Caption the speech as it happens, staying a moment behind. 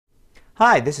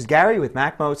Hi, this is Gary with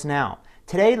MacMost Now.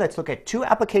 Today let's look at two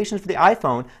applications for the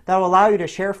iPhone that will allow you to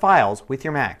share files with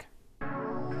your Mac.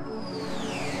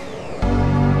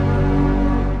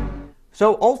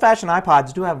 So old-fashioned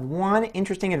iPods do have one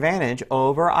interesting advantage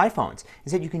over iPhones,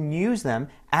 is that you can use them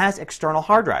as external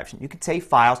hard drives. You can save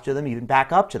files to them, even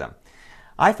back up to them.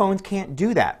 iPhones can't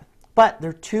do that. But there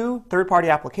are two third-party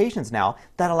applications now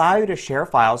that allow you to share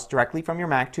files directly from your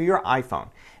Mac to your iPhone.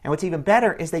 And what's even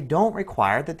better is they don't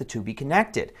require that the two be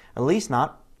connected, at least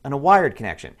not in a wired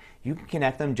connection. You can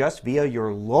connect them just via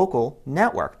your local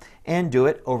network and do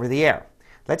it over the air.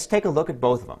 Let's take a look at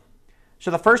both of them. So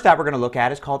the first app we're going to look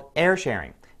at is called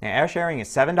AirSharing. Now AirSharing is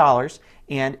 $7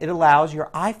 and it allows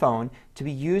your iPhone to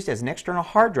be used as an external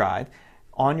hard drive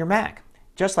on your Mac,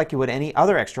 just like you would any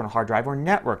other external hard drive or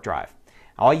network drive.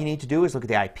 All you need to do is look at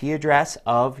the IP address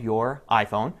of your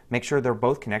iPhone, make sure they're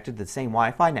both connected to the same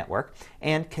Wi-Fi network,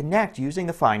 and connect using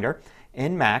the Finder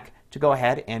in Mac to go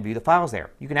ahead and view the files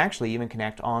there. You can actually even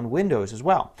connect on Windows as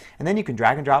well. And then you can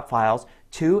drag and drop files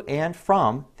to and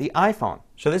from the iPhone.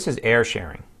 So this is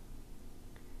AirSharing.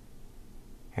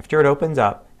 After it opens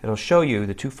up, it'll show you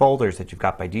the two folders that you've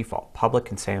got by default, Public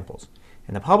and Samples.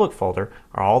 In the Public folder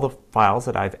are all the files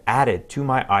that I've added to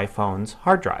my iPhone's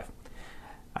hard drive.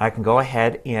 I can go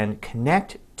ahead and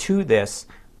connect to this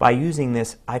by using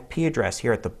this IP address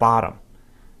here at the bottom.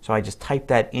 So I just type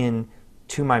that in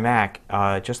to my Mac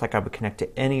just like I would connect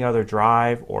to any other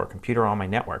drive or computer on my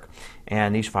network,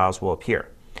 and these files will appear.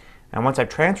 And once I've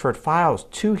transferred files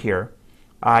to here,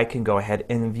 I can go ahead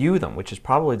and view them, which is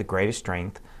probably the greatest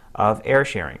strength of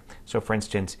AirSharing. So for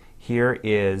instance, here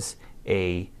is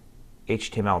a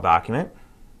HTML document.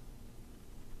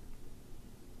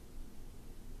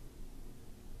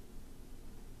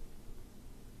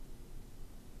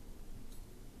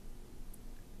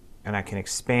 And I can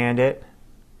expand it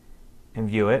and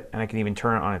view it, and I can even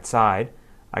turn it on its side.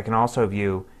 I can also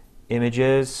view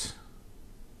images.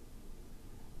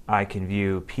 I can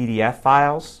view PDF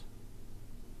files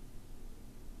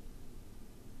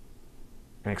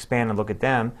and expand and look at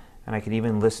them, and I can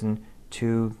even listen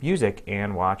to music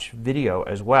and watch video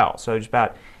as well. So just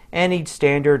about any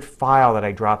standard file that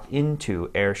I drop into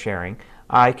AirSharing,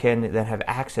 I can then have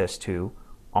access to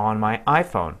on my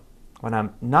iPhone when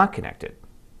I'm not connected.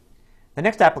 The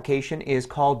next application is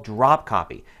called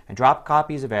DropCopy, and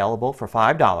DropCopy is available for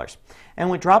 $5. And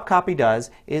what DropCopy does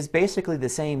is basically the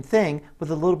same thing with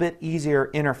a little bit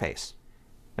easier interface.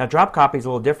 Now DropCopy is a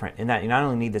little different in that you not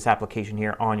only need this application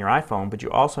here on your iPhone, but you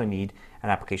also need an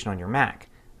application on your Mac.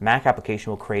 The Mac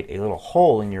application will create a little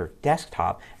hole in your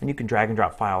desktop, and you can drag and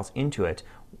drop files into it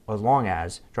as long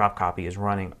as DropCopy is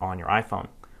running on your iPhone.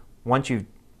 Once you've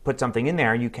put something in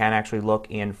there, you can actually look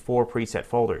in 4 preset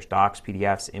folders: docs,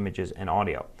 PDFs, images, and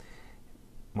audio.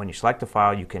 When you select a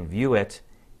file, you can view it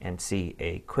and see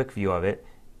a quick view of it.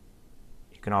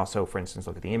 You can also, for instance,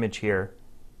 look at the image here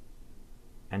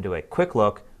and do a quick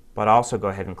look, but also go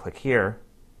ahead and click here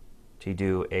to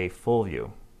do a full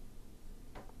view.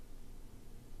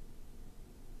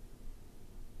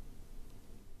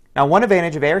 Now, one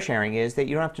advantage of AirSharing is that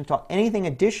you don't have to install anything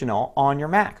additional on your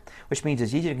Mac, which means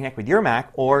it's easy to connect with your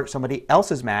Mac or somebody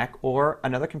else's Mac or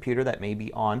another computer that may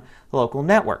be on the local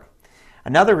network.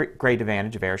 Another great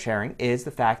advantage of AirSharing is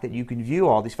the fact that you can view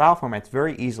all these file formats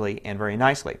very easily and very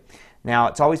nicely. Now,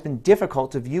 it's always been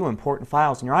difficult to view important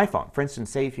files in your iPhone. For instance,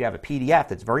 say if you have a PDF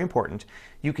that's very important,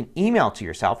 you can email to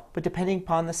yourself, but depending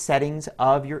upon the settings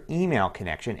of your email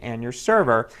connection and your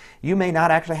server, you may not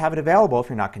actually have it available if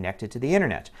you're not connected to the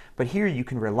internet. But here you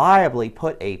can reliably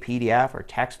put a PDF or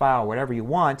text file or whatever you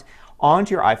want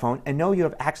onto your iPhone and know you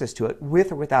have access to it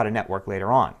with or without a network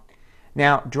later on.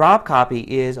 Now, DropCopy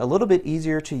is a little bit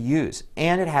easier to use,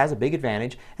 and it has a big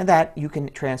advantage in that you can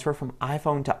transfer from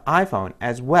iPhone to iPhone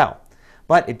as well.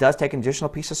 But it does take an additional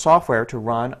piece of software to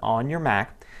run on your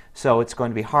Mac, so it's going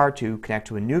to be hard to connect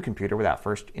to a new computer without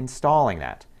first installing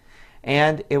that.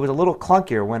 And it was a little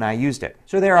clunkier when I used it.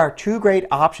 So there are two great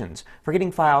options for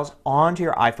getting files onto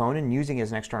your iPhone and using it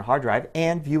as an external hard drive,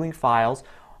 and viewing files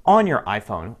on your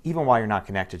iPhone even while you're not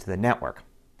connected to the network.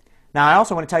 Now, I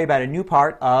also want to tell you about a new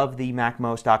part of the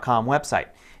MacMost.com website.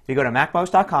 If you go to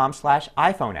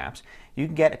MacMost.com/iPhone apps, you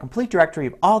can get a complete directory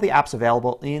of all the apps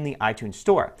available in the iTunes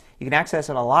Store. You can access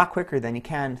it a lot quicker than you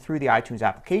can through the iTunes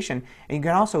application, and you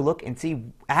can also look and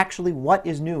see actually what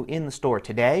is new in the store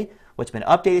today, what's been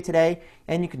updated today,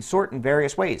 and you can sort in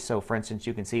various ways. So for instance,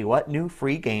 you can see what new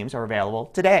free games are available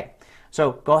today.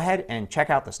 So go ahead and check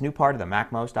out this new part of the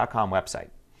MacMost.com website.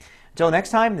 Until next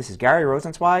time, this is Gary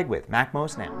Rosenzweig with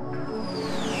MacMost Now.